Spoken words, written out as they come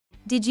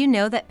Did you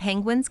know that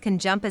penguins can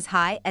jump as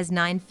high as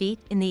 9 feet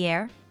in the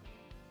air?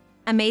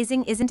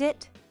 Amazing, isn't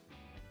it?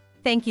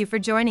 Thank you for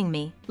joining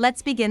me.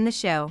 Let's begin the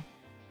show.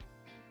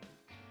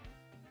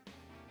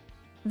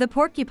 The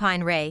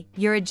porcupine ray,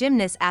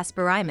 Urogymnus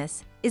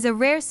asperrimus, is a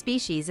rare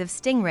species of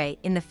stingray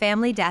in the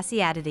family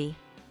Dasyatidae.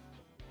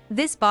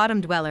 This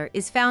bottom dweller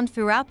is found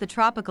throughout the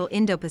tropical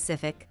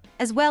Indo-Pacific,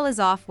 as well as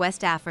off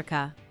West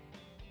Africa.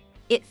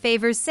 It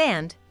favors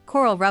sand,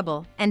 coral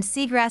rubble, and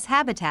seagrass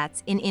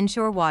habitats in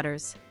inshore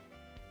waters.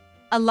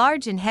 A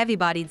large and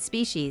heavy-bodied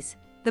species,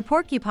 the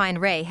porcupine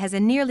ray has a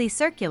nearly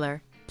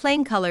circular,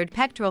 plain-colored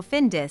pectoral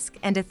fin disc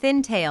and a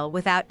thin tail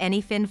without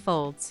any fin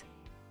folds.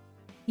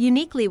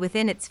 Uniquely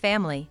within its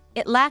family,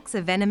 it lacks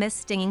a venomous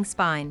stinging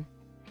spine.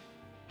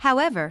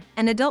 However,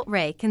 an adult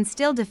ray can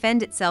still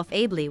defend itself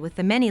ably with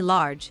the many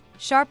large,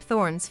 sharp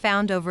thorns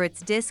found over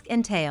its disc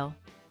and tail.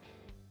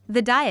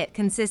 The diet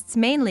consists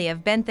mainly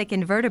of benthic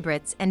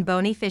invertebrates and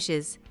bony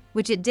fishes,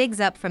 which it digs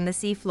up from the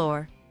sea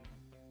floor.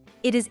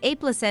 It is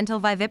aplacental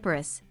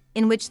viviparous,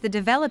 in which the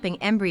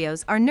developing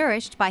embryos are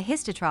nourished by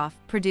histotroph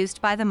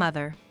produced by the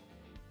mother.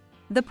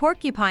 The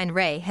porcupine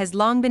ray has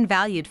long been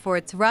valued for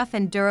its rough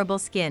and durable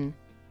skin,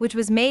 which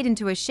was made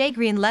into a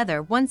shagreen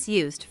leather once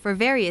used for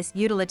various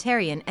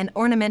utilitarian and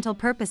ornamental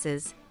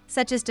purposes,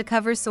 such as to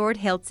cover sword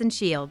hilts and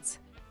shields.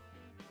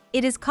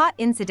 It is caught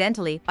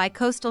incidentally by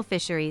coastal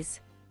fisheries.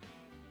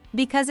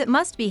 Because it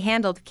must be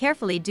handled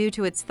carefully due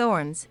to its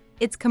thorns,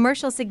 its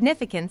commercial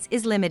significance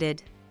is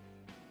limited.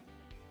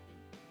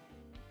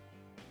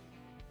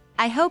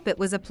 I hope it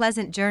was a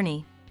pleasant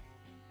journey.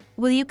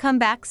 Will you come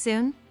back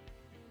soon?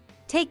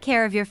 Take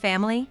care of your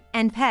family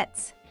and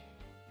pets.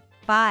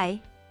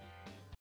 Bye.